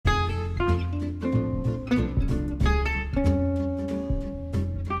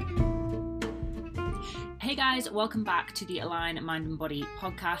Guys, welcome back to the Align Mind and Body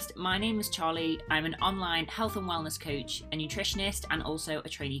podcast. My name is Charlie. I'm an online health and wellness coach, a nutritionist, and also a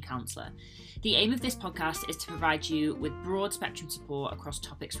trainee counsellor. The aim of this podcast is to provide you with broad spectrum support across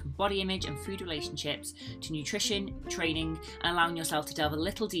topics from body image and food relationships to nutrition, training, and allowing yourself to delve a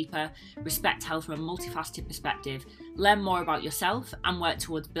little deeper, respect health from a multifaceted perspective, learn more about yourself, and work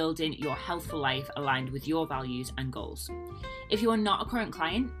towards building your healthful life aligned with your values and goals. If you are not a current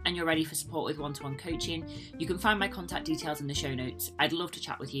client and you're ready for support with one-to-one coaching, you can find my contact details in the show notes. I'd love to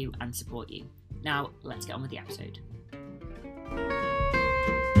chat with you and support you. Now, let's get on with the episode.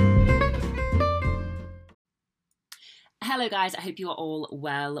 Hello guys, I hope you are all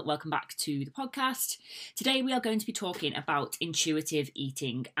well. Welcome back to the podcast. Today we are going to be talking about intuitive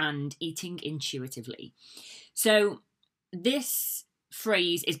eating and eating intuitively. So this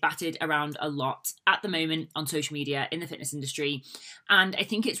phrase is battered around a lot at the moment on social media in the fitness industry, and I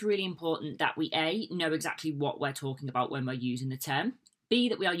think it's really important that we A, know exactly what we're talking about when we're using the term, B,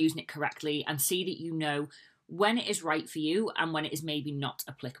 that we are using it correctly, and C, that you know when it is right for you and when it is maybe not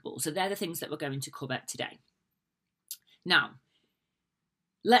applicable. So they're the things that we're going to cover today. Now,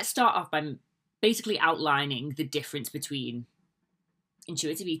 let's start off by basically outlining the difference between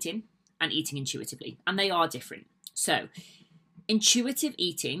intuitive eating and eating intuitively, and they are different. So intuitive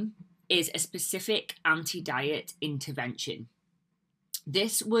eating is a specific anti-diet intervention.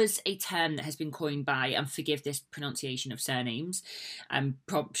 This was a term that has been coined by, and forgive this pronunciation of surnames, I'm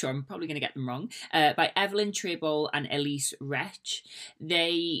sure I'm probably going to get them wrong, by Evelyn Tribble and Elise Rech.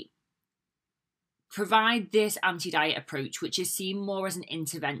 They provide this anti-diet approach, which is seen more as an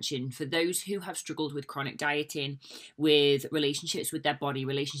intervention for those who have struggled with chronic dieting, with relationships with their body,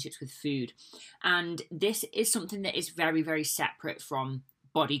 relationships with food. And this is something that is very, very separate from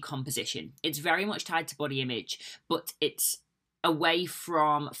body composition. It's very much tied to body image, but it's away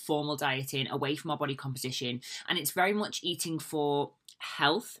from formal dieting, away from our body composition, and it's very much eating for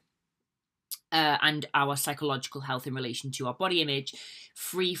health and our psychological health in relation to our body image,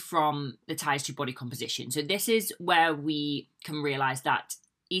 free from the ties to body composition. So this is where we can realise that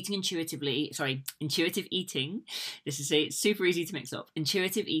intuitive eating, it's super easy to mix up.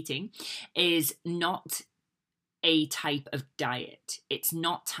 Intuitive eating is not a type of diet. It's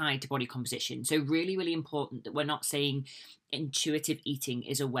not tied to body composition. So really, really important that we're not saying intuitive eating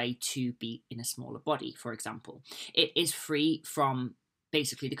is a way to be in a smaller body, for example. It is free from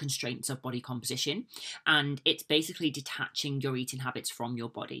basically the constraints of body composition, and it's basically detaching your eating habits from your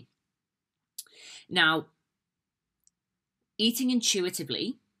body. Now, eating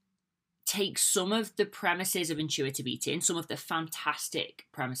intuitively takes some of the premises of intuitive eating, some of the fantastic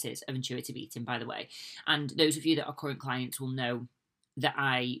premises of intuitive eating, by the way, and those of you that are current clients will know that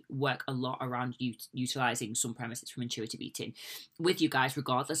I work a lot around utilising some premises from intuitive eating with you guys,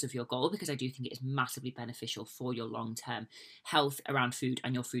 regardless of your goal, because I do think it is massively beneficial for your long-term health around food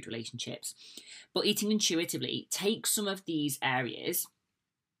and your food relationships. But eating intuitively takes some of these areas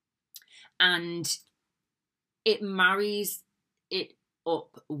and it marries it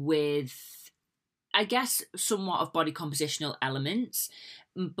up with, I guess, somewhat of body compositional elements,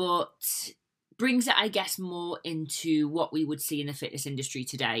 but brings it, I guess, more into what we would see in the fitness industry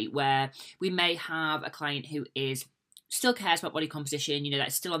today, where we may have a client who still cares about body composition,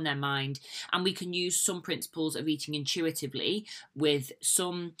 that's still on their mind, and we can use some principles of eating intuitively with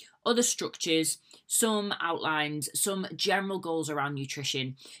some other structures, some outlines, some general goals around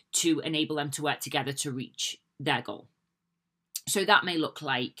nutrition to enable them to work together to reach their goal. So that may look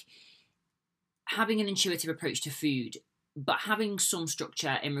like having an intuitive approach to food, but having some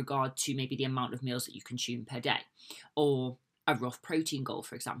structure in regard to maybe the amount of meals that you consume per day, or a rough protein goal,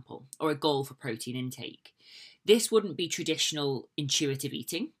 for example, or a goal for protein intake. This wouldn't be traditional intuitive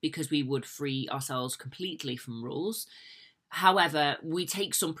eating because we would free ourselves completely from rules. However, we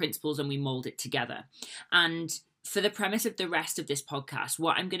take some principles and we mold it together. And for the premise of the rest of this podcast,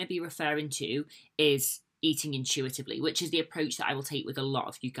 what I'm going to be referring to is eating intuitively, which is the approach that I will take with a lot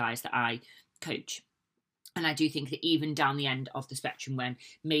of you guys that I coach. And I do think that even down the end of the spectrum, when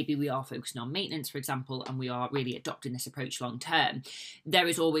maybe we are focusing on maintenance, for example, and we are really adopting this approach long term, there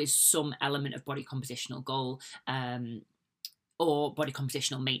is always some element of body compositional goal or body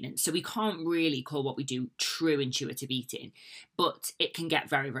compositional maintenance. So we can't really call what we do true intuitive eating, but it can get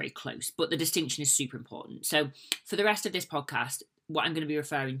very, very close. But the distinction is super important. So for the rest of this podcast, what I'm going to be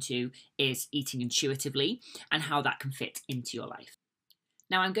referring to is eating intuitively and how that can fit into your life.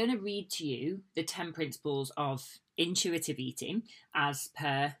 Now, I'm going to read to you the 10 principles of intuitive eating as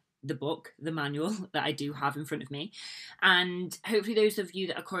per the book, the manual that I do have in front of me. And hopefully those of you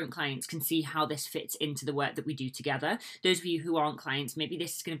that are current clients can see how this fits into the work that we do together. Those of you who aren't clients, maybe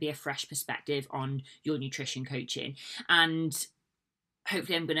this is going to be a fresh perspective on your nutrition coaching. And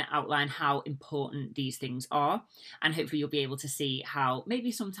hopefully I'm going to outline how important these things are, and hopefully you'll be able to see how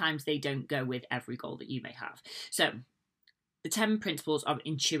maybe sometimes they don't go with every goal that you may have. So the 10 principles of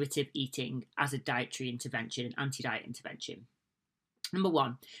intuitive eating as a dietary intervention and anti-diet intervention. Number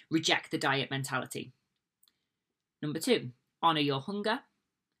 1, reject the diet mentality. Number 2, honour your hunger.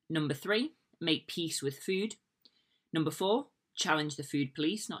 Number 3, make peace with food. Number 4, challenge the food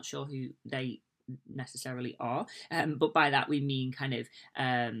police. Not sure who they necessarily are, but by that we mean kind of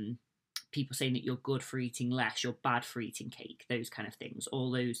people saying that you're good for eating less, you're bad for eating cake, those kind of things.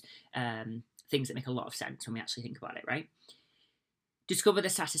 All those things that make a lot of sense when we actually think about it, right? Discover the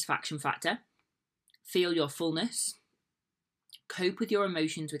satisfaction factor. Feel your fullness. Cope with your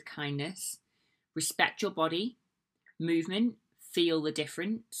emotions with kindness, respect your body, movement, feel the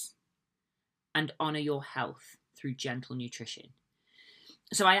difference, and honour your health through gentle nutrition.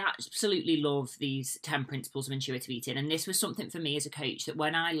 So I absolutely love these 10 principles of intuitive eating. And this was something for me as a coach that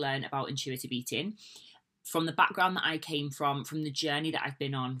when I learned about intuitive eating, from the background that I came from the journey that I've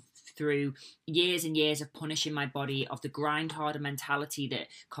been on through years and years of punishing my body, of the grind harder mentality that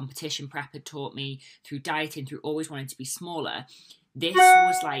competition prep had taught me, through dieting, through always wanting to be smaller, this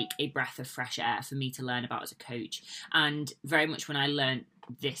was like a breath of fresh air for me to learn about as a coach. And very much when I learned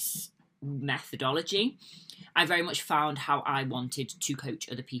this methodology, I very much found how I wanted to coach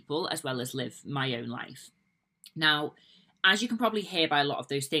other people as well as live my own life. Now, as you can probably hear by a lot of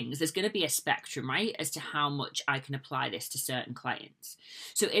those things, there's going to be a spectrum, right, as to how much I can apply this to certain clients.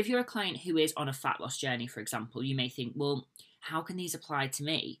 So if you're a client who is on a fat loss journey, for example, you may think, well, how can these apply to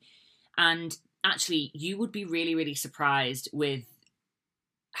me? And actually, you would be really, really surprised with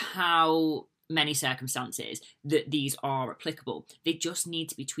how many circumstances that these are applicable. They just need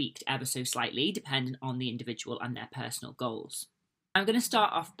to be tweaked ever so slightly, depending on the individual and their personal goals. I'm going to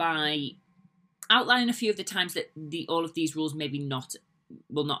start off by outlining a few of the times that all of these rules maybe not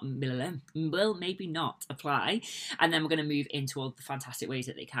apply, and then we're going to move into all the fantastic ways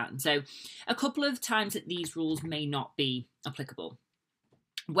that they can. So a couple of times that these rules may not be applicable.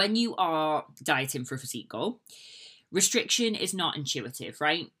 When you are dieting for a physique goal, restriction is not intuitive,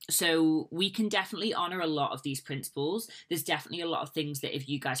 right? So we can definitely honour a lot of these principles. There's definitely a lot of things that if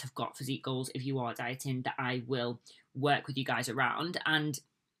you guys have got physique goals, if you are dieting, that I will work with you guys around. And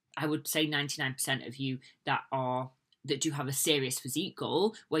I would say 99% of you that do have a serious physique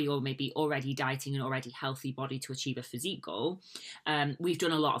goal, where you're maybe already dieting an already healthy body to achieve a physique goal, we've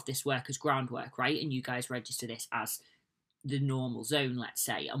done a lot of this work as groundwork, right? And you guys register this as the normal zone, let's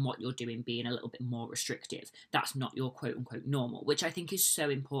say, and what you're doing being a little bit more restrictive. That's not your quote unquote normal, which I think is so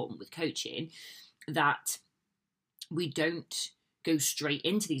important with coaching, that we don't go straight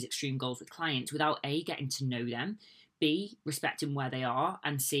into these extreme goals with clients without A, getting to know them, B, respecting where they are,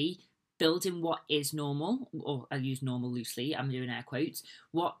 and C, building what is normal, or I use normal loosely, I'm doing air quotes,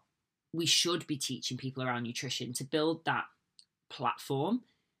 what we should be teaching people around nutrition, to build that platform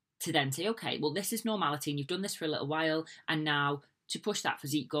to then say, okay, well, this is normality and you've done this for a little while, and now to push that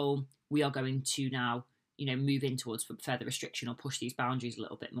physique goal, we are going to now, move in towards further restriction or push these boundaries a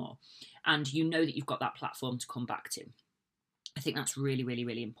little bit more. And you know that you've got that platform to come back to. I think that's really, really,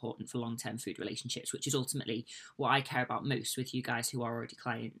 really important for long-term food relationships, which is ultimately what I care about most with you guys who are already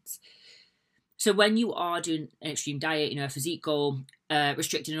clients. So when you are doing an extreme diet, a physique goal,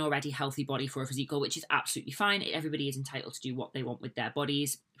 restricting an already healthy body for a physique goal, which is absolutely fine. Everybody is entitled to do what they want with their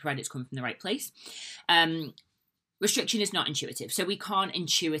bodies, provided it's coming from the right place. Restriction is not intuitive. So we can't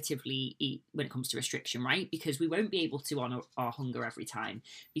intuitively eat when it comes to restriction, right? Because we won't be able to honour our hunger every time.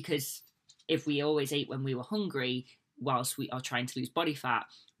 Because if we always ate when we were hungry, whilst we are trying to lose body fat,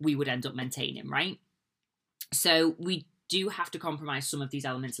 we would end up maintaining, right? So we do have to compromise some of these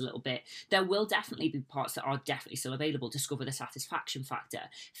elements a little bit. There will definitely be parts that are definitely still available. Discover the satisfaction factor,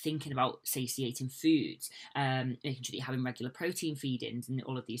 thinking about satiating foods, making sure that you're having regular protein feedings and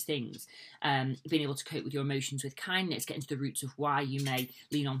all of these things, being able to cope with your emotions with kindness, getting to the roots of why you may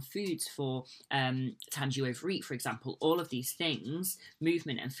lean on foods for times you overeat, for example. All of these things,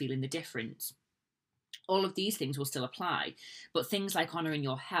 movement and feeling the difference. All of these things will still apply, but things like honouring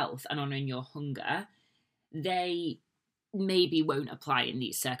your health and honouring your hunger, they maybe won't apply in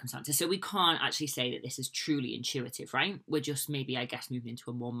these circumstances. So we can't actually say that this is truly intuitive, right? We're just maybe, I guess, moving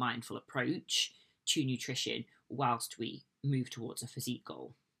into a more mindful approach to nutrition whilst we move towards a physique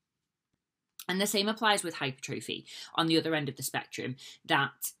goal. And the same applies with hypertrophy on the other end of the spectrum,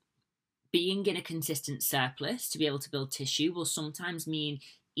 that being in a consistent surplus to be able to build tissue will sometimes mean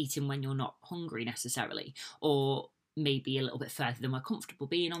eating when you're not hungry necessarily, or maybe a little bit further than we're comfortable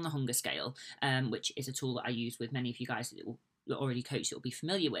being on the hunger scale, which is a tool that I use with many of you guys that will already coach that will be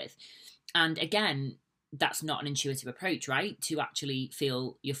familiar with. And again, that's not an intuitive approach, right? To actually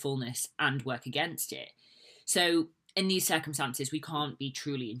feel your fullness and work against it. So in these circumstances, we can't be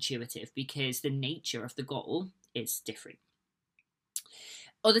truly intuitive because the nature of the goal is different.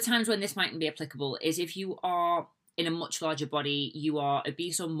 Other times when this mightn't be applicable is if you are in a much larger body, you are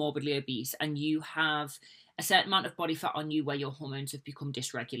obese or morbidly obese, and you have a certain amount of body fat on you where your hormones have become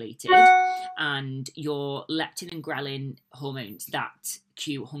dysregulated, and your leptin and ghrelin hormones that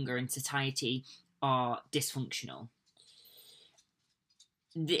cue hunger and satiety are dysfunctional.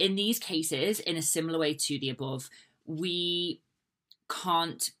 In these cases, in a similar way to the above, we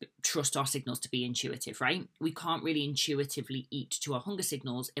can't trust our signals to be intuitive, right? We can't really intuitively eat to our hunger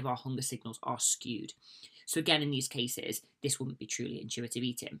signals if our hunger signals are skewed. So again, in these cases, this wouldn't be truly intuitive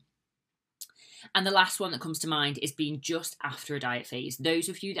eating. And the last one that comes to mind is being just after a diet phase. Those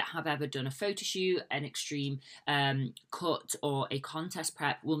of you that have ever done a photo shoot, an extreme cut, or a contest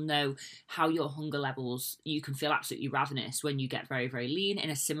prep will know how your hunger levels, you can feel absolutely ravenous when you get very, very lean.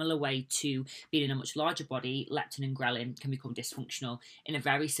 In a similar way to being in a much larger body, leptin and ghrelin can become dysfunctional in a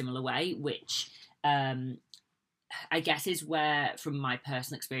very similar way, which I guess is where, from my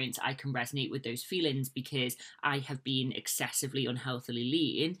personal experience, I can resonate with those feelings because I have been excessively unhealthily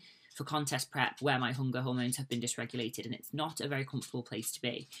lean for contest prep where my hunger hormones have been dysregulated, and it's not a very comfortable place to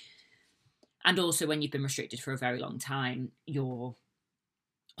be. And also when you've been restricted for a very long time, your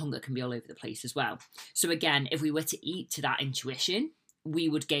hunger can be all over the place as well. So again, if we were to eat to that intuition, we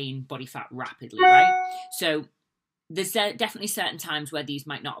would gain body fat rapidly, right? So there's definitely certain times where these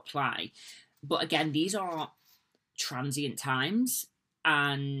might not apply. But again, these are transient times,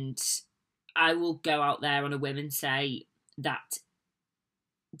 and I will go out there on a whim and say that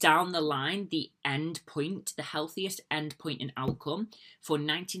down the line, the end point, the healthiest end point and outcome for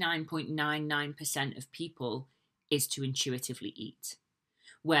 99.99% of people is to intuitively eat.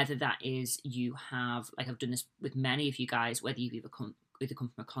 Whether that is you have, like I've done this with many of you guys, whether you've either come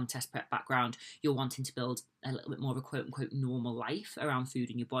from a contest prep background, you're wanting to build a little bit more of a quote unquote normal life around food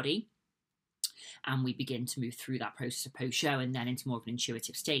in your body. And we begin to move through that process of post-show and then into more of an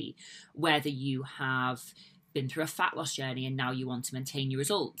intuitive state. Whether you have been through a fat loss journey and now you want to maintain your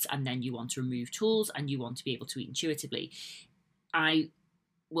results, and then you want to remove tools and you want to be able to eat intuitively, I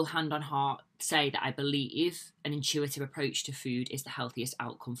will hand on heart say that I believe an intuitive approach to food is the healthiest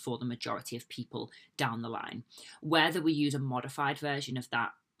outcome for the majority of people down the line. Whether we use a modified version of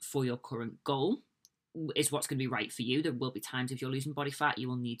that for your current goal is what's going to be right for you. There will be times if you're losing body fat, you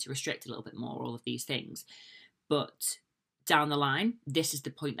will need to restrict a little bit more, all of these things. But down the line, this is the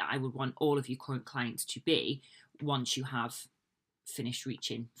point that I would want all of your current clients to be once you have finished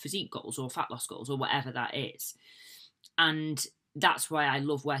reaching physique goals or fat loss goals or whatever that is. And that's why I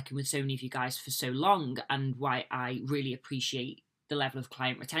love working with so many of you guys for so long, and why I really appreciate the level of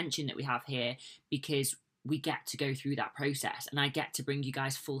client retention that we have here, because we get to go through that process and I get to bring you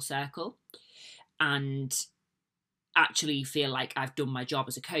guys full circle and actually feel like I've done my job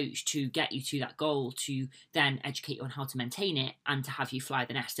as a coach to get you to that goal, to then educate you on how to maintain it, and to have you fly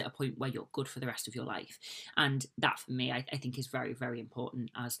the nest at a point where you're good for the rest of your life. And that for me, I think is very, very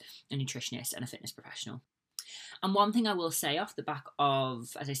important as a nutritionist and a fitness professional. And one thing I will say off the back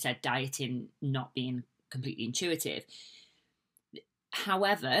of, as I said, dieting not being completely intuitive,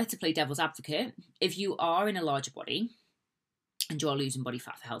 however, to play devil's advocate, if you are in a larger body and you are losing body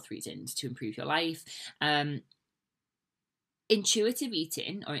fat for health reasons to improve your life, intuitive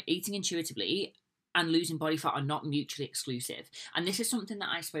eating or eating intuitively and losing body fat are not mutually exclusive. And this is something that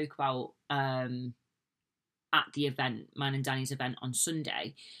I spoke about at the event, mine and Danny's event on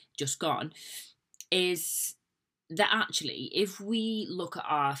Sunday, just gone, is that actually if we look at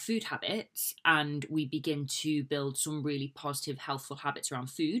our food habits and we begin to build some really positive, healthful habits around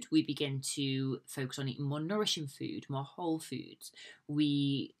food, we begin to focus on eating more nourishing food, more whole foods.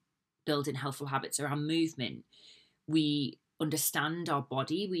 We build in healthful habits around movement. We understand our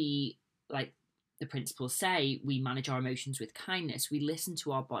body. We, like the principles say, we manage our emotions with kindness. We listen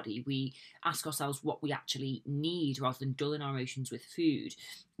to our body. We ask ourselves what we actually need rather than dulling our emotions with food.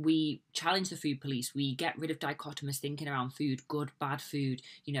 We challenge the food police. We get rid of dichotomous thinking around food, good, bad food,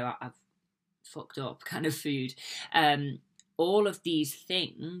 I've fucked up kind of food. All of these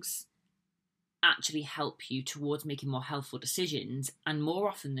things actually help you towards making more healthful decisions. And more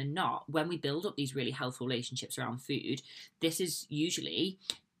often than not, when we build up these really healthful relationships around food, this is usually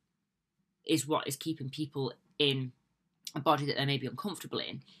what is keeping people in a body that they may be uncomfortable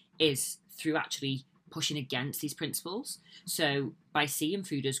in, is through actually pushing against these principles. So by seeing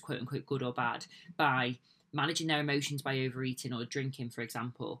food as quote unquote good or bad, by managing their emotions by overeating or drinking, for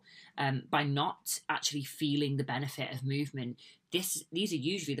example, by not actually feeling the benefit of movement, these are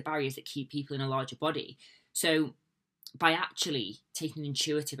usually the barriers that keep people in a larger body. So by actually taking an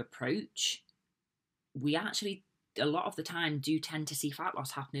intuitive approach, we actually, a lot of the time, do tend to see fat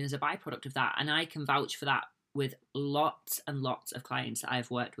loss happening as a byproduct of that. And I can vouch for that with lots and lots of clients that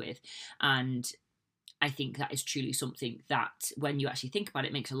I've worked with. And I think that is truly something that, when you actually think about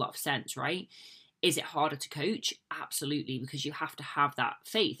it, makes a lot of sense, right? Is it harder to coach? Absolutely, because you have to have that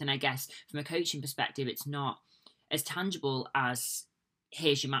faith. And I guess from a coaching perspective, it's not as tangible as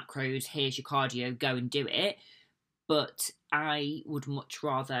here's your macros, here's your cardio, go and do it. But I would much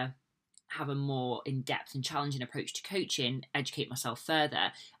rather have a more in-depth and challenging approach to coaching, educate myself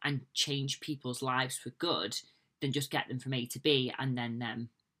further, and change people's lives for good than just get them from A to B and then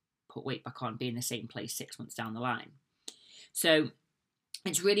put weight back on, be in the same place 6 months down the line. So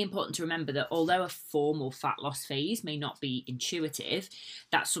it's really important to remember that although a formal fat loss phase may not be intuitive,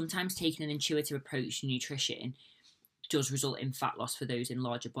 that sometimes taking an intuitive approach to nutrition does result in fat loss for those in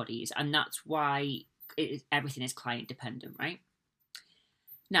larger bodies. And that's why everything is client dependent, right?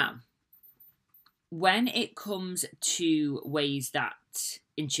 Now, when it comes to ways that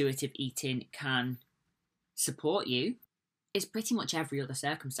intuitive eating can support you, it's pretty much every other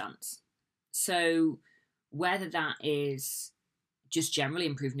circumstance. So whether that is just generally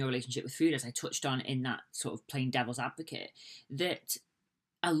improving your relationship with food, as I touched on in that sort of plain devil's advocate, that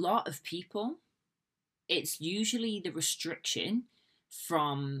a lot of people, it's usually the restriction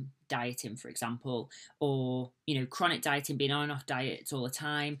from dieting, for example, or, chronic dieting, being on and off diets all the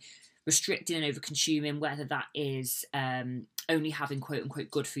time, restricting and over consuming, whether that is only having quote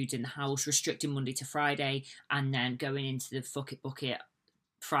unquote good foods in the house, restricting Monday to Friday, and then going into the fuck it bucket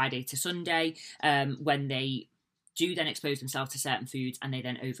Friday to Sunday, when they do then expose themselves to certain foods and they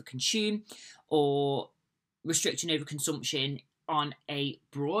then over consume, or restriction over consumption on a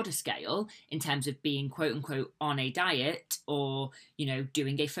broader scale in terms of being quote unquote on a diet, or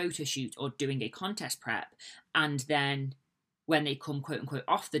doing a photo shoot or doing a contest prep, and then when they come quote unquote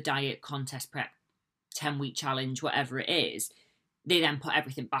off the diet, contest prep, 10-week challenge, whatever it is, they then put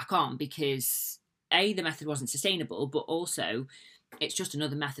everything back on because A, the method wasn't sustainable, but also it's just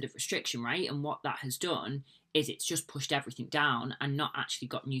another method of restriction, right? And what that has done is it's just pushed everything down and not actually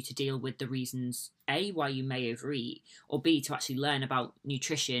gotten you to deal with the reasons, A, why you may overeat, or B, to actually learn about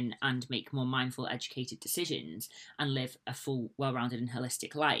nutrition and make more mindful, educated decisions and live a full, well-rounded and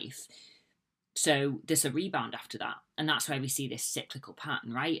holistic life. So there's a rebound after that. And that's why we see this cyclical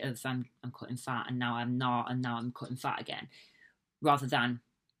pattern, right? Of I'm cutting fat and now I'm not, and now I'm cutting fat again. Rather than,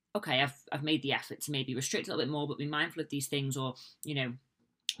 okay, I've made the effort to maybe restrict a little bit more, but be mindful of these things, or,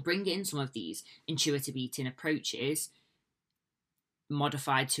 bring in some of these intuitive eating approaches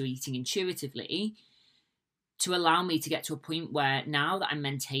modified to eating intuitively to allow me to get to a point where now that I'm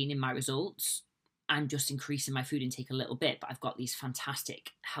maintaining my results, I'm just increasing my food intake a little bit, but I've got these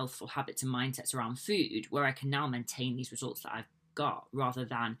fantastic healthful habits and mindsets around food where I can now maintain these results that I've got, rather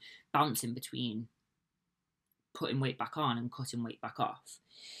than bouncing between putting weight back on and cutting weight back off.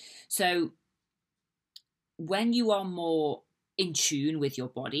 So when you are more in tune with your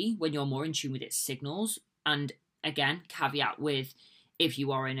body, when you're more in tune with its signals, and again, caveat with if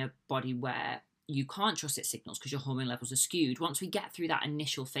you are in a body where you can't trust its signals because your hormone levels are skewed, once we get through that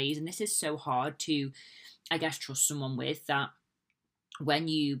initial phase, and this is so hard to, I guess, trust someone with, that when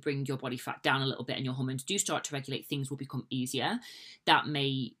you bring your body fat down a little bit and your hormones do start to regulate, things will become easier. That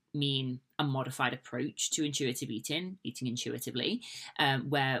may mean a modified approach to intuitive eating intuitively,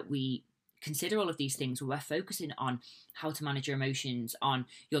 where we consider all of these things, where we're focusing on how to manage your emotions, on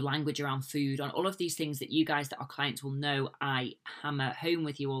your language around food, on all of these things that you guys that are clients will know I hammer home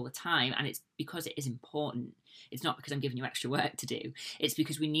with you all the time. And it's because it is important. It's not because I'm giving you extra work to do. It's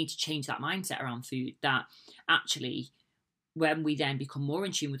because we need to change that mindset around food, that actually when we then become more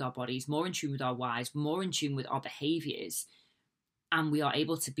in tune with our bodies, more in tune with our whys, more in tune with our behaviors, and we are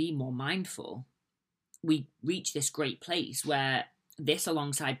able to be more mindful, we reach this great place where this,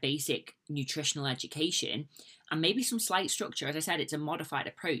 alongside basic nutritional education and maybe some slight structure, as I said, it's a modified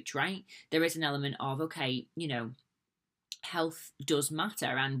approach, right? There is an element of, okay, health does matter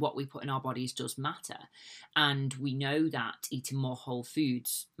and what we put in our bodies does matter. And we know that eating more whole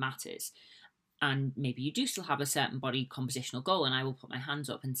foods matters. And maybe you do still have a certain body compositional goal, and I will put my hands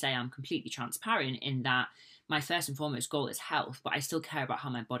up and say I'm completely transparent in that my first and foremost goal is health, but I still care about how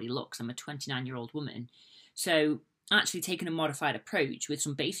my body looks. I'm a 29-year-old woman. So actually taking a modified approach with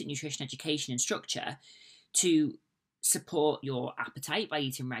some basic nutrition education and structure to support your appetite by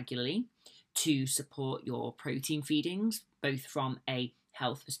eating regularly, to support your protein feedings, both from a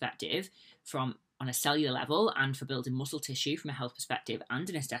health perspective, from on a cellular level, and for building muscle tissue from a health perspective and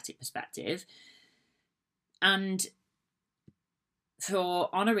an aesthetic perspective. And for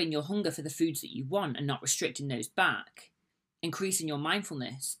honouring your hunger for the foods that you want and not restricting those back, increasing your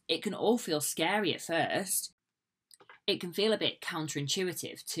mindfulness. It can all feel scary at first. It can feel a bit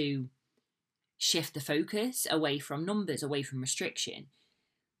counterintuitive to shift the focus away from numbers, away from restriction.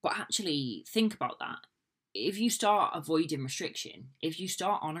 But actually think about that. If you start avoiding restriction, if you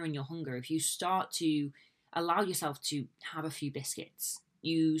start honouring your hunger, if you start to allow yourself to have a few biscuits,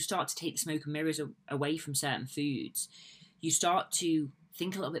 you start to take the smoke and mirrors away from certain foods, you start to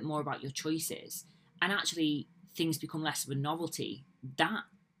think a little bit more about your choices, and actually things become less of a novelty. That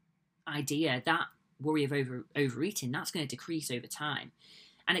idea, that worry of overeating, that's going to decrease over time.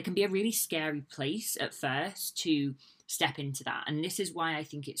 And it can be a really scary place at first to step into that. And this is why I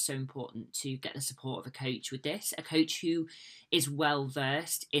think it's so important to get the support of a coach with this, a coach who is well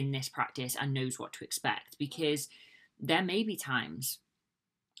versed in this practice and knows what to expect, because there may be times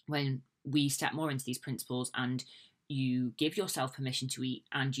when we step more into these principles and you give yourself permission to eat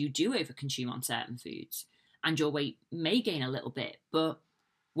and you do overconsume on certain foods and your weight may gain a little bit. But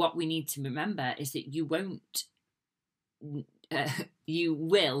what we need to remember is that you will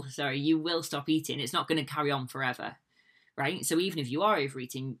stop eating. It's not going to carry on forever, right? So even if you are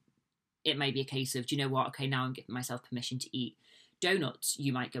overeating, it may be a case of, do you know what? Okay, now I'm giving myself permission to eat donuts.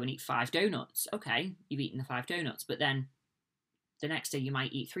 You might go and eat 5 donuts. Okay, you've eaten the 5 donuts, but then the next day you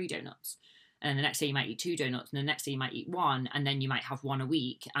might eat 3 donuts. And the next day you might eat 2 donuts, and the next day you might eat 1, and then you might have 1 a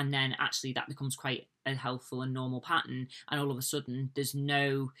week, and then actually that becomes quite a healthful and normal pattern, and all of a sudden there's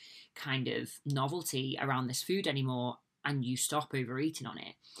no kind of novelty around this food anymore, and you stop overeating on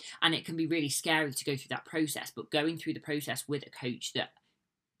it. And it can be really scary to go through that process, but going through the process with a coach that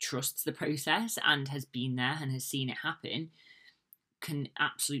trusts the process and has been there and has seen it happen can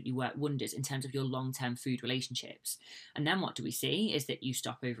absolutely work wonders in terms of your long-term food relationships. And then what do we see is that you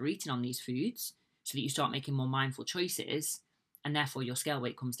stop overeating on these foods so that you start making more mindful choices, and therefore your scale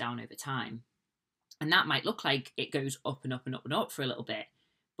weight comes down over time. And that might look like it goes up and up and up and up for a little bit,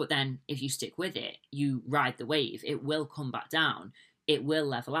 but then if you stick with it, you ride the wave, it will come back down, it will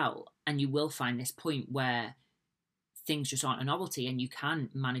level out, and you will find this point where things just aren't a novelty and you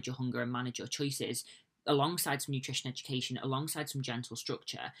can manage your hunger and manage your choices alongside some nutrition education, alongside some gentle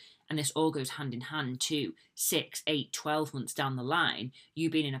structure. And this all goes hand in hand to 6, 8, 12 months down the line,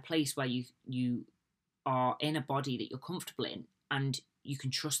 you being in a place where you are in a body that you're comfortable in, and you can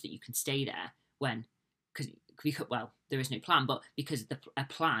trust that you can stay there because there is no plan, but because a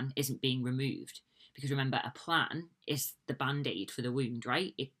plan isn't being removed. Because remember, a plan is the band-aid for the wound,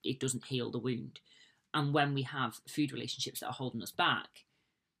 right? It doesn't heal the wound. And when we have food relationships that are holding us back,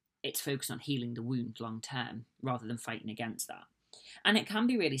 it's focused on healing the wound long term rather than fighting against that. And it can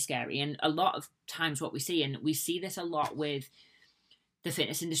be really scary. And a lot of times what we see, and we see this a lot with the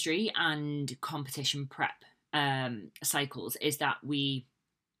fitness industry and competition prep cycles, is that we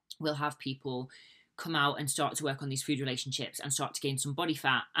will have people come out and start to work on these food relationships and start to gain some body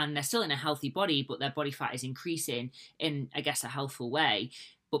fat, and they're still in a healthy body, but their body fat is increasing in, I guess, a healthful way.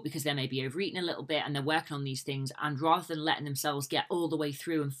 But because they may be overeating a little bit and they're working on these things, and rather than letting themselves get all the way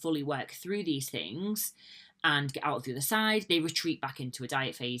through and fully work through these things and get out of the other side, they retreat back into a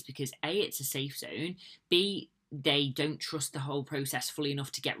diet phase because A, it's a safe zone, B, they don't trust the whole process fully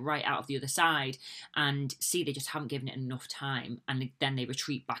enough to get right out of the other side, and C, they just haven't given it enough time, and then they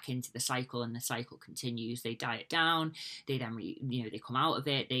retreat back into the cycle, and the cycle continues. They diet down, they then they come out of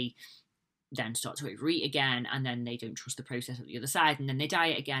it, they then start to overeat again, and then they don't trust the process of the other side, and then they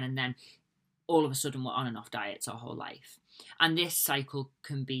diet again, and then all of a sudden we're on and off diets our whole life. And this cycle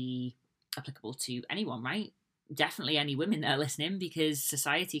can be applicable to anyone, right? Definitely any women that are listening, because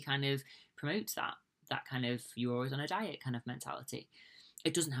society kind of promotes that kind of you're always on a diet kind of mentality.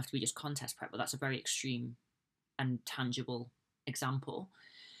 It doesn't have to be just contest prep, but that's a very extreme and tangible example.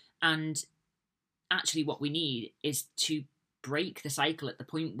 And actually what we need is to break the cycle at the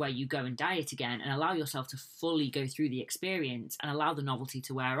point where you go and diet again, and allow yourself to fully go through the experience and allow the novelty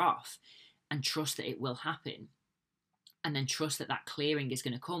to wear off, and trust that it will happen, and then trust that clearing is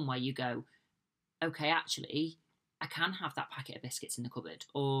going to come where you go, okay, actually I can have that packet of biscuits in the cupboard,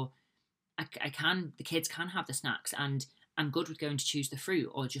 or the kids can have the snacks, and I'm good with going to choose the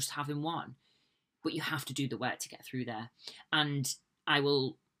fruit or just having one. But you have to do the work to get through there. And I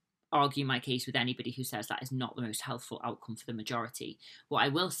will argue my case with anybody who says that is not the most healthful outcome for the majority. What I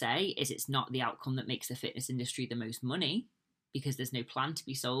will say is it's not the outcome that makes the fitness industry the most money, because there's no plan to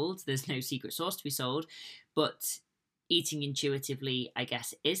be sold, there's no secret sauce to be sold. But eating intuitively, I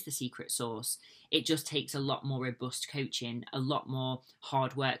guess, is the secret sauce. It just takes a lot more robust coaching, a lot more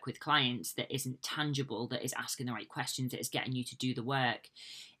hard work with clients that isn't tangible, that is asking the right questions, that is getting you to do the work.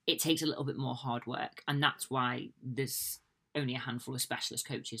 It takes a little bit more hard work. And that's why there's only a handful of specialist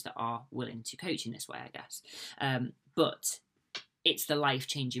coaches that are willing to coach in this way, I guess. But it's the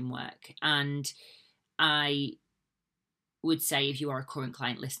life-changing work. And I would say, if you are a current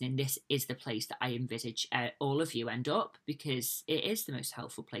client listening, this is the place that I envisage all of you end up, because it is the most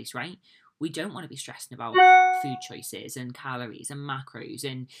helpful place, right? We don't want to be stressing about food choices and calories and macros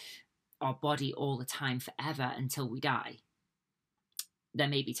and our body all the time forever until we die. There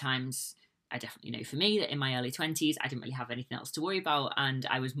may be times, I definitely know for me, that in my early 20s, I didn't really have anything else to worry about, and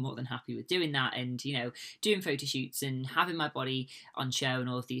I was more than happy with doing that and, you know, doing photo shoots and having my body on show and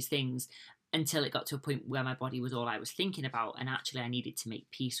all of these things, until it got to a point where my body was all I was thinking about, and actually I needed to make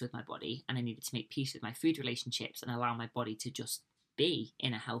peace with my body, and I needed to make peace with my food relationships and allow my body to just be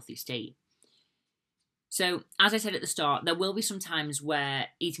in a healthy state. So, as I said at the start, there will be some times where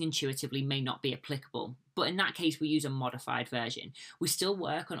eating intuitively may not be applicable, but in that case we use a modified version. We still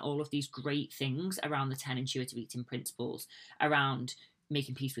work on all of these great things around the 10 intuitive eating principles, around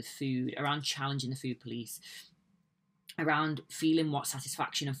making peace with food, around challenging the food police, around feeling what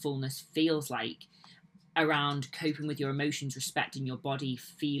satisfaction and fullness feels like, around coping with your emotions, respecting your body,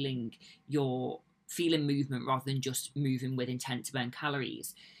 feeling movement rather than just moving with intent to burn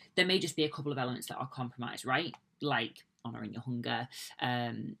calories. There may just be a couple of elements that are compromised, right? Like honouring your hunger,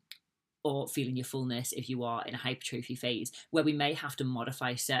 or feeling your fullness if you are in a hypertrophy phase, where we may have to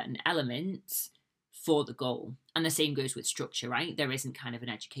modify certain elements for the goal. And the same goes with structure, right? There isn't kind of an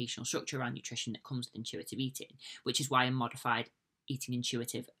educational structure around nutrition that comes with intuitive eating, which is why a modified eating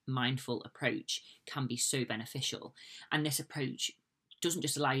intuitive mindful approach can be so beneficial. And this approach doesn't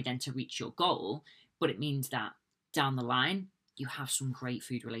just allow you then to reach your goal, but it means that down the line you have some great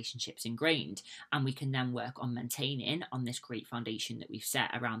food relationships ingrained, and we can then work on maintaining on this great foundation that we've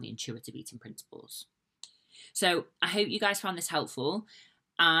set around the intuitive eating principles. So I hope you guys found this helpful.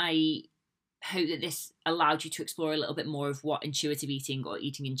 I hope that this allowed you to explore a little bit more of what intuitive eating or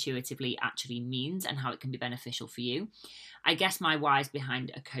eating intuitively actually means and how it can be beneficial for you. I guess my why is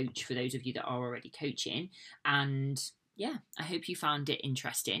behind a coach for those of you that are already coaching. And yeah, I hope you found it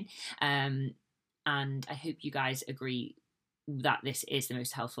interesting. And I hope you guys agree that this is the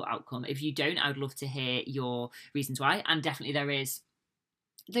most helpful outcome. If you don't, I would love to hear your reasons why. And definitely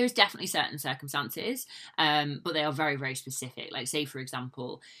there's definitely certain circumstances, but they are very, very specific. Like, say, for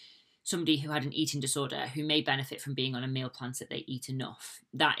example, somebody who had an eating disorder who may benefit from being on a meal plan so that they eat enough.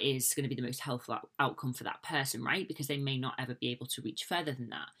 That is going to be the most helpful outcome for that person, right? Because they may not ever be able to reach further than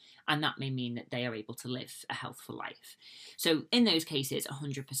that. And that may mean that they are able to live a healthful life. So in those cases,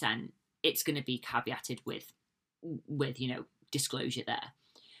 100%, it's going to be caveated with, you know, disclosure there.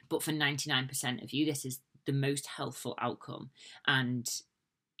 But for 99% of you, this is the most healthful outcome. And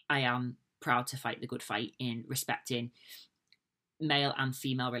I am proud to fight the good fight in respecting male and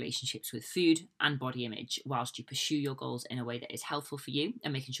female relationships with food and body image, whilst you pursue your goals in a way that is helpful for you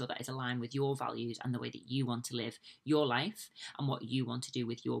and making sure that is aligned with your values and the way that you want to live your life and what you want to do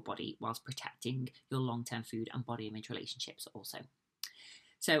with your body, whilst protecting your long-term food and body image relationships also.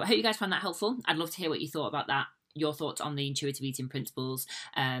 So I hope you guys found that helpful. I'd love to hear what you thought about that, your thoughts on the intuitive eating principles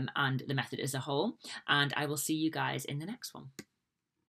and the method as a whole. And I will see you guys in the next one.